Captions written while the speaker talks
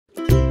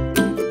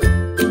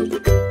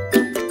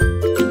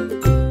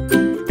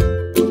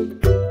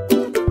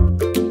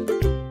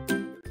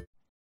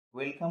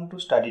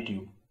Study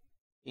Tube.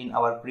 In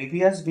our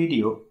previous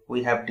video,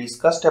 we have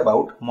discussed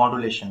about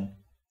modulation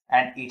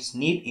and its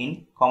need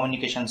in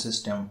communication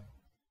system.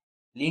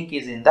 Link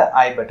is in the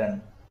I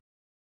button.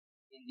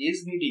 In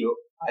this video,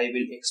 I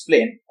will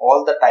explain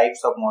all the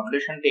types of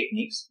modulation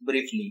techniques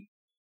briefly.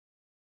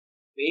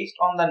 Based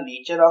on the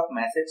nature of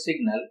message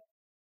signal,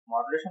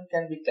 modulation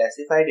can be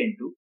classified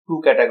into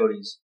two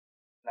categories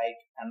like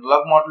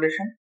analog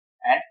modulation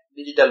and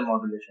digital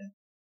modulation.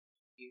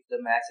 If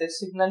the message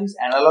signal is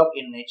analog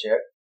in nature,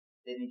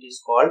 then it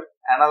is called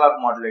analog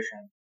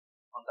modulation.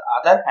 On the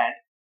other hand,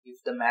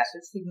 if the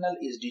message signal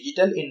is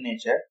digital in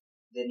nature,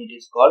 then it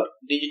is called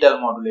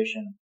digital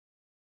modulation.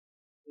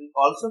 We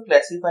also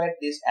classified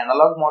this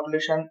analog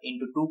modulation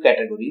into two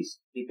categories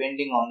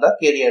depending on the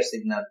carrier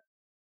signal.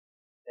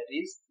 That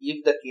is,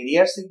 if the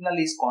carrier signal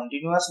is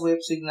continuous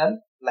wave signal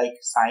like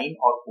sine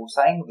or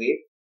cosine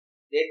wave,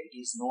 then it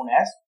is known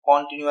as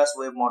continuous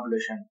wave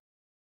modulation.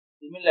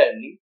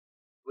 Similarly,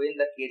 when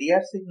the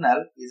carrier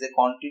signal is a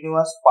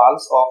continuous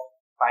pulse of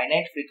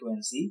finite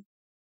frequency,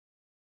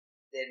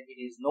 then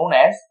it is known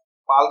as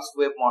pulse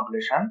wave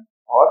modulation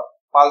or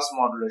pulse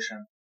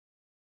modulation.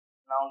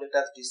 Now let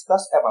us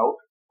discuss about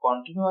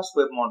continuous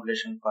wave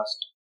modulation first.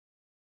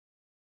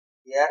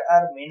 There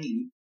are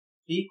mainly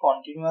three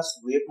continuous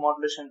wave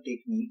modulation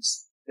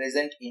techniques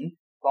present in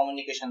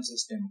communication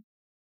system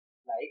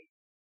like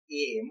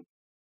AM,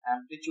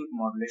 amplitude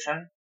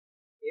modulation,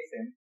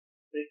 FM,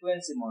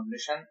 frequency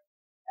modulation,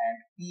 and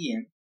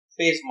PM,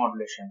 phase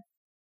modulation.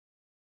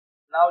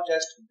 Now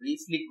just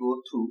briefly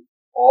go through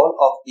all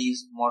of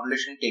these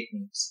modulation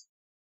techniques.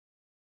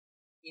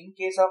 In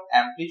case of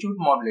amplitude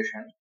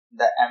modulation,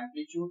 the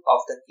amplitude of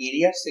the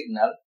carrier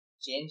signal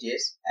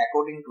changes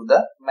according to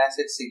the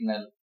message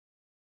signal.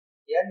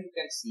 Here you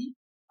can see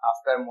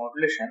after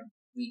modulation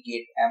we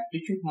get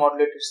amplitude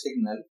modulated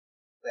signal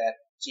where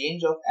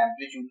change of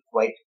amplitude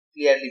quite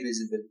clearly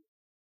visible.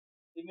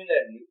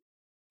 Similarly,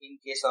 in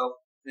case of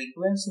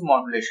frequency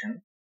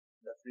modulation,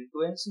 the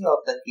frequency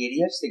of the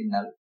carrier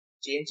signal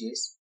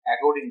changes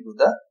according to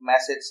the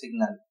message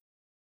signal.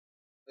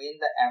 When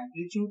the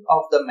amplitude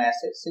of the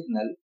message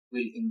signal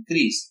will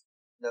increase,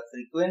 the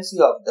frequency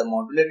of the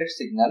modulated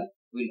signal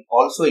will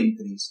also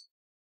increase.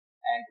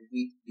 And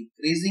with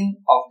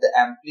decreasing of the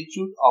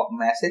amplitude of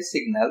message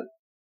signal,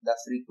 the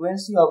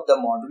frequency of the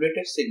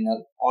modulated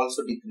signal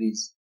also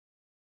decrease.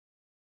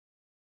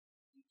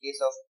 In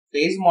case of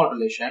phase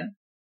modulation,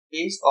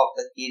 phase of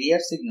the carrier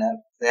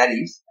signal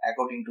varies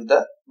according to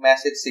the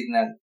message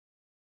signal.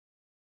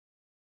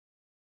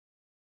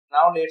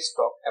 Now let's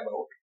talk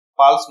about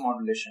pulse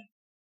modulation.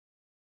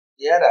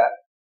 There are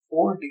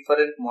four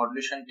different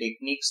modulation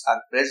techniques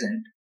are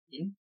present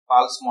in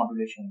pulse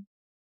modulation.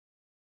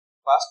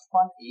 First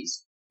one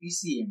is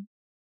PCM,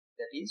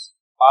 that is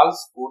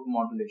pulse code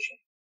modulation.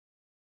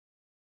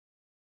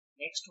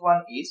 Next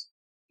one is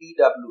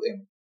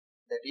PWM,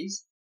 that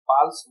is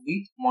pulse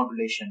width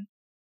modulation.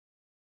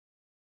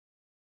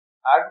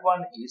 Third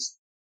one is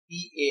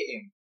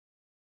PAM,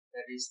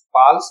 that is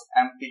pulse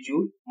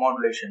amplitude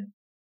modulation.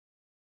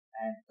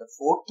 And the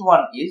fourth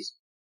one is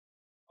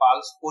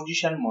pulse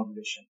position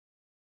modulation.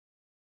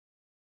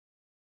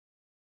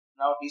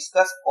 Now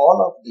discuss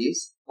all of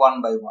these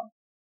one by one.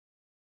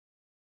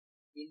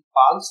 In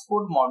pulse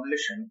code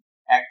modulation,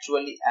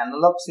 actually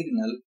analog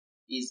signal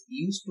is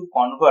used to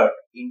convert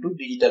into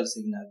digital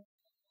signal.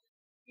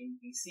 In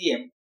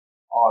PCM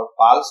or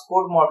pulse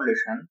code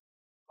modulation,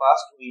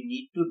 first we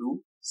need to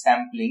do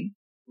sampling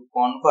to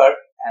convert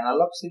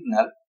analog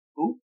signal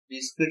to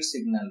discrete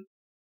signal.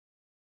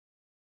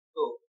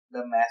 So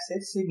the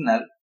message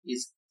signal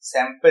is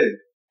sampled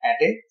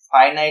at a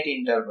finite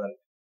interval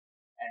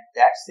and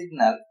that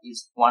signal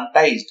is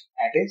quantized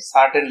at a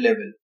certain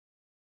level.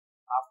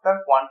 After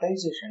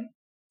quantization,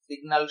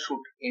 signal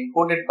should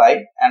encoded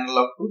by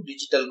analog to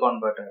digital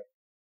converter.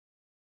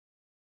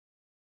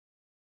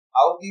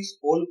 How this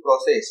whole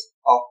process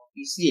of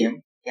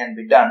PCM can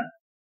be done,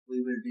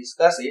 we will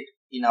discuss it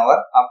in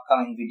our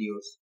upcoming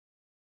videos.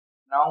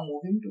 Now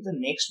moving to the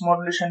next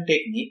modulation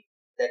technique,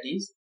 that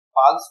is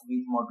pulse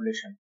width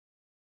modulation.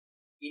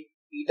 In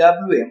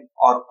PWM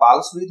or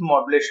pulse width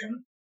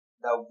modulation,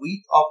 the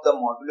width of the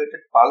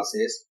modulated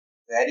pulses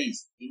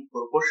varies in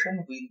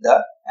proportion with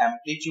the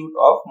amplitude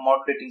of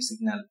modulating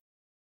signal.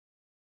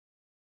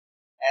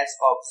 As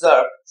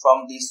observed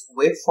from this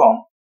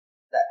waveform,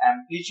 the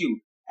amplitude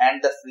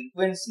and the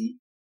frequency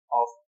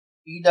of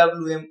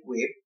PWM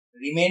wave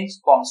remains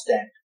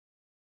constant.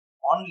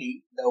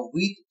 Only the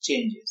width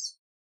changes.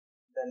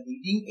 The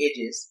leading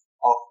edges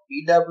of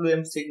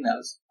PWM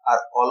signals are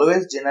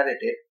always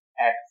generated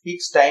at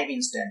fixed time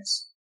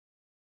instants.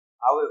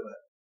 However,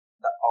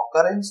 the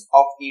occurrence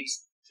of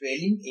its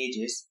trailing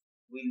edges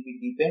will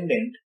be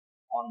dependent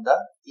on the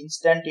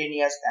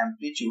instantaneous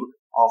amplitude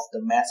of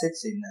the message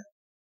signal.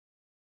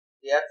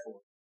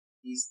 Therefore,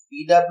 this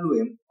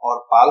PWM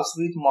or pulse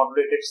width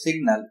modulated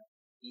signal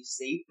is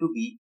said to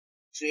be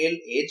trail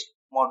edge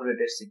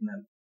modulated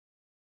signal.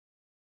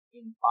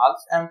 In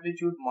pulse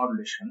amplitude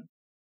modulation,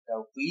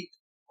 the width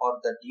or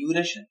the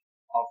duration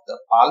of the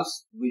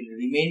pulse will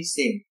remain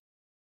same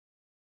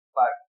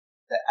but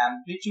the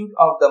amplitude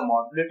of the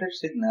modulated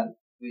signal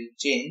will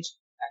change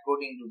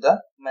according to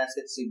the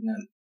message signal.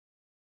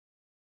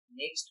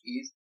 Next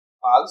is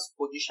pulse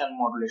position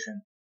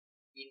modulation.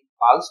 In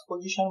pulse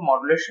position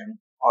modulation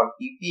or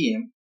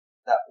PPM,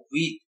 the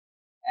width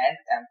and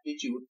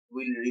amplitude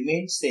will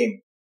remain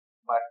same,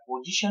 but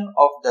position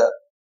of the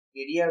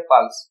carrier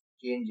pulse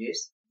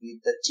changes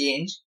with the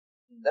change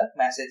in the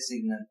message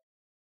signal.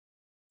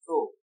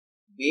 So,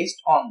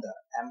 based on the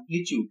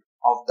amplitude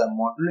of the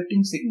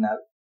modulating signal,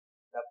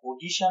 the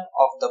position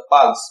of the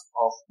pulse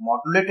of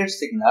modulated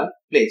signal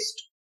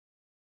placed.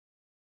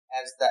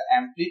 As the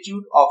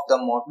amplitude of the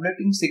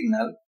modulating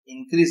signal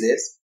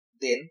increases,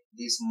 then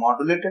this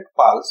modulated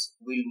pulse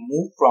will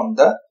move from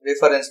the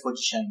reference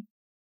position.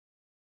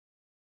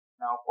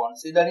 Now,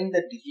 considering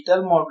the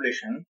digital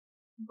modulation,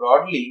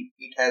 broadly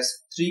it has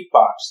three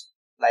parts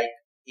like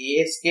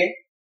ASK,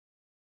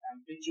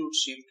 amplitude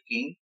shift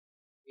king,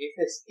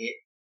 FSK,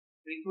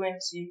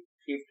 frequency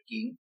shift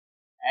king,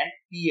 and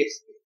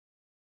PSK,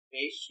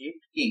 phase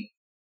shift king.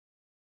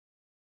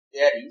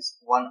 There is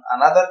one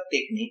another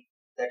technique,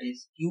 that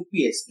is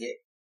QPSK,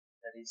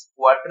 that is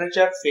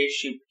quadrature phase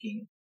shift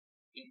king.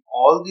 In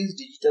all these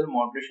digital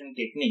modulation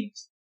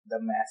techniques, the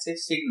message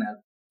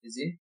signal is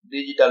in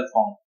digital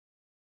form.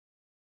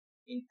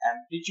 In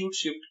amplitude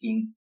shift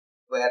king,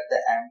 where the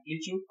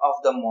amplitude of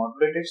the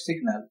modulated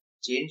signal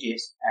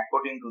changes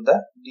according to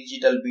the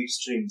digital bit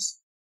streams.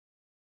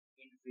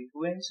 In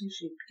frequency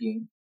shift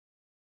king,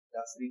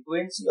 the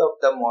frequency of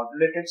the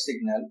modulated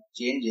signal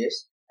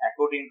changes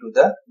according to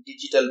the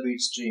digital bit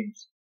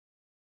streams.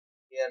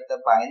 Here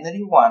the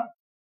binary 1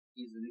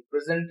 is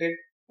represented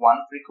one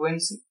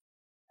frequency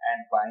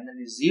and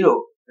binary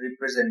 0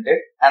 represented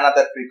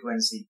another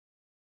frequency.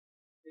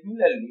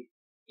 Similarly,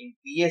 in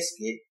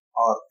PSK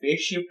or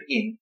phase shift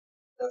king,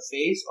 the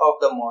phase of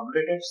the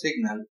modulated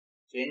signal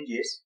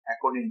changes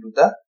according to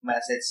the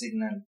message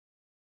signal.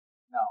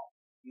 Now,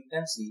 you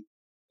can see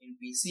in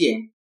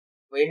PCM,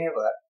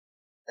 whenever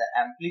the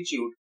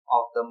amplitude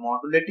of the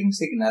modulating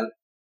signal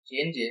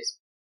changes,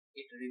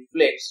 it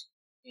reflects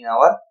in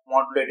our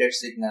modulated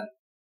signal.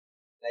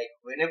 Like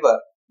whenever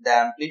the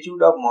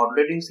amplitude of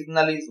modulating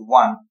signal is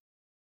 1,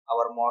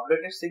 our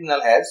modulated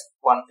signal has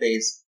one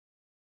phase.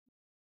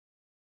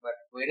 But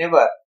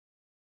whenever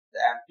the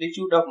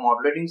amplitude of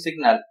modulating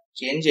signal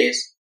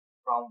changes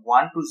from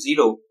 1 to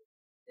 0,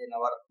 then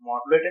our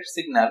modulated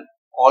signal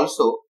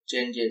also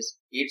changes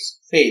its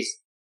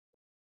phase.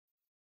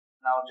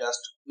 Now just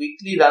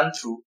quickly run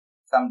through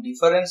some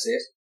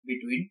differences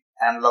between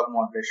analog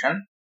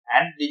modulation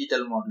and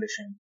digital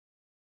modulation.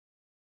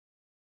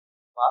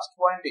 First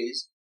point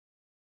is,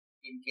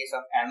 in case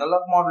of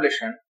analog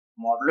modulation,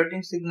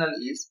 modulating signal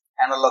is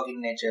analog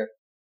in nature.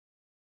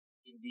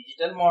 In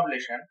digital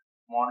modulation,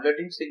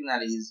 modulating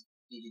signal is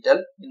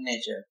digital in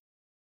nature.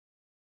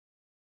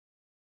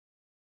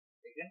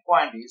 Second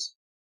point is,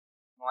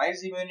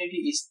 noise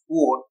immunity is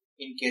poor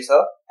in case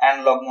of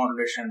analog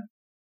modulation,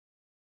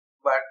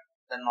 but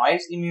the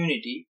noise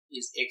immunity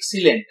is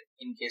excellent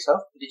in case of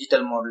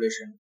digital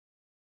modulation.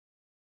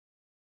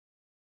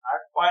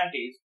 Third point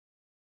is,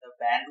 the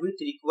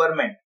bandwidth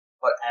requirement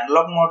for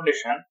analog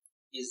modulation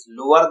is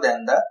lower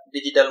than the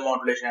digital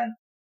modulation.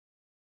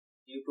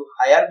 Due to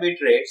higher bit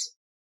rates,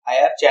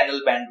 higher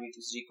channel bandwidth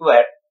is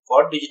required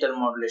for digital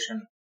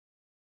modulation.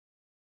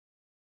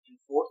 In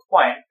fourth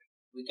point,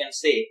 we can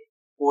say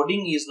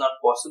coding is not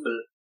possible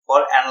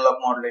for analog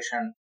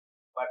modulation,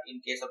 but in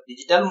case of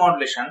digital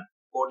modulation,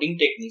 coding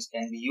techniques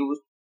can be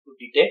used to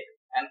detect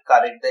and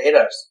correct the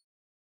errors.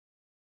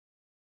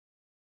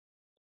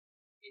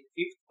 In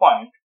fifth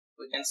point,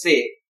 we can say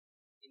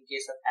in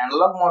case of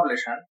analog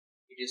modulation,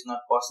 it is not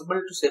possible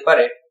to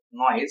separate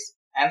noise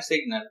and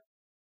signal,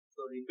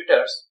 so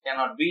repeaters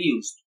cannot be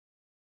used.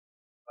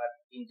 But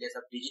in case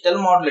of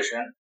digital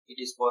modulation,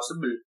 it is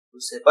possible to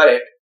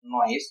separate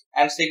noise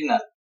and signal,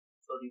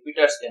 so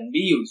repeaters can be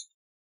used.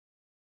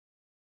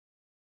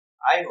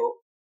 I hope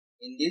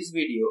in this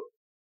video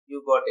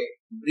you got a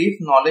brief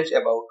knowledge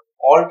about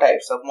all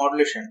types of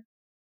modulation.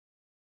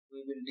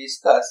 We will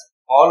discuss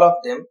all of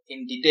them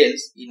in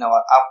details in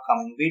our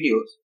upcoming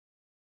videos.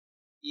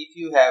 If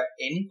you have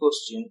any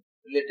question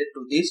related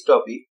to this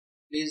topic,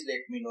 please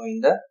let me know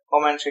in the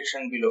comment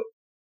section below.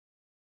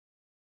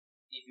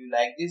 If you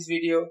like this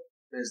video,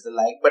 press the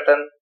like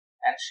button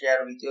and share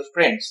with your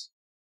friends.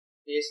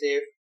 Stay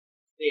safe,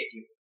 stay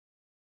tuned.